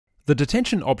The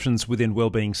detention options within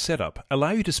Wellbeing Setup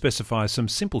allow you to specify some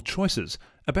simple choices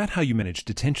about how you manage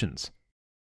detentions.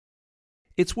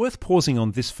 It's worth pausing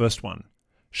on this first one,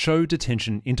 Show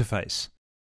Detention Interface.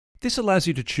 This allows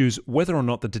you to choose whether or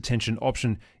not the detention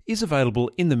option is available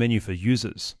in the menu for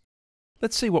users.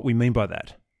 Let's see what we mean by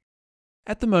that.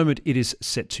 At the moment it is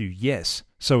set to Yes,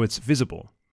 so it's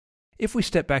visible. If we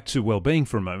step back to Wellbeing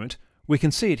for a moment, we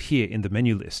can see it here in the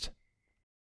menu list.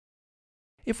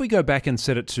 If we go back and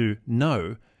set it to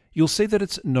No, you'll see that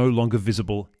it's no longer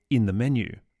visible in the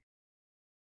menu.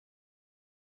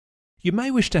 You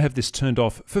may wish to have this turned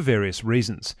off for various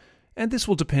reasons, and this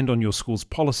will depend on your school's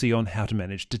policy on how to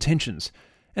manage detentions,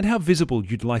 and how visible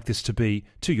you'd like this to be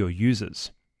to your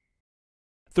users.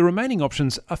 The remaining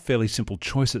options are fairly simple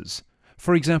choices.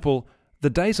 For example,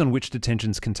 the days on which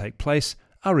detentions can take place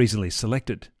are easily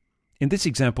selected. In this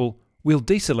example, we'll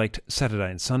deselect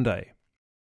Saturday and Sunday.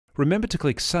 Remember to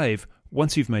click Save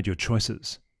once you've made your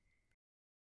choices.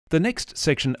 The next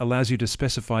section allows you to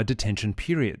specify detention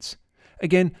periods.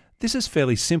 Again, this is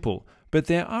fairly simple, but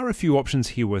there are a few options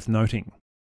here worth noting.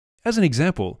 As an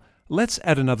example, let's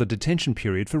add another detention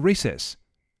period for recess.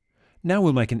 Now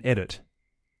we'll make an edit.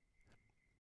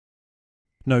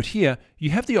 Note here,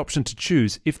 you have the option to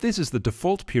choose if this is the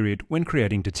default period when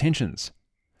creating detentions.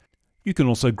 You can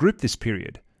also group this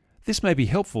period. This may be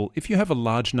helpful if you have a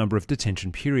large number of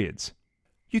detention periods.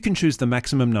 You can choose the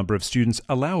maximum number of students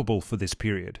allowable for this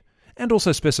period, and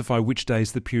also specify which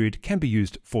days the period can be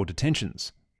used for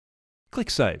detentions. Click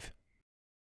Save.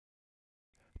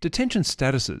 Detention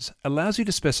statuses allows you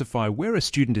to specify where a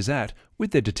student is at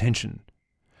with their detention.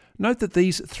 Note that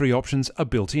these three options are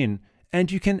built in,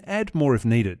 and you can add more if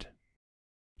needed.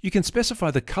 You can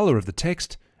specify the colour of the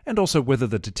text, and also whether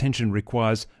the detention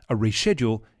requires a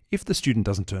reschedule if the student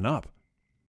doesn't turn up.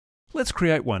 Let's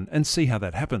create one and see how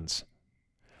that happens.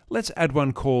 Let's add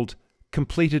one called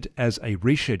Completed as a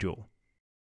Reschedule.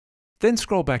 Then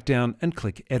scroll back down and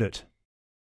click Edit.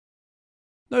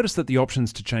 Notice that the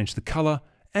options to change the colour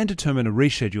and determine a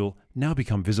reschedule now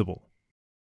become visible.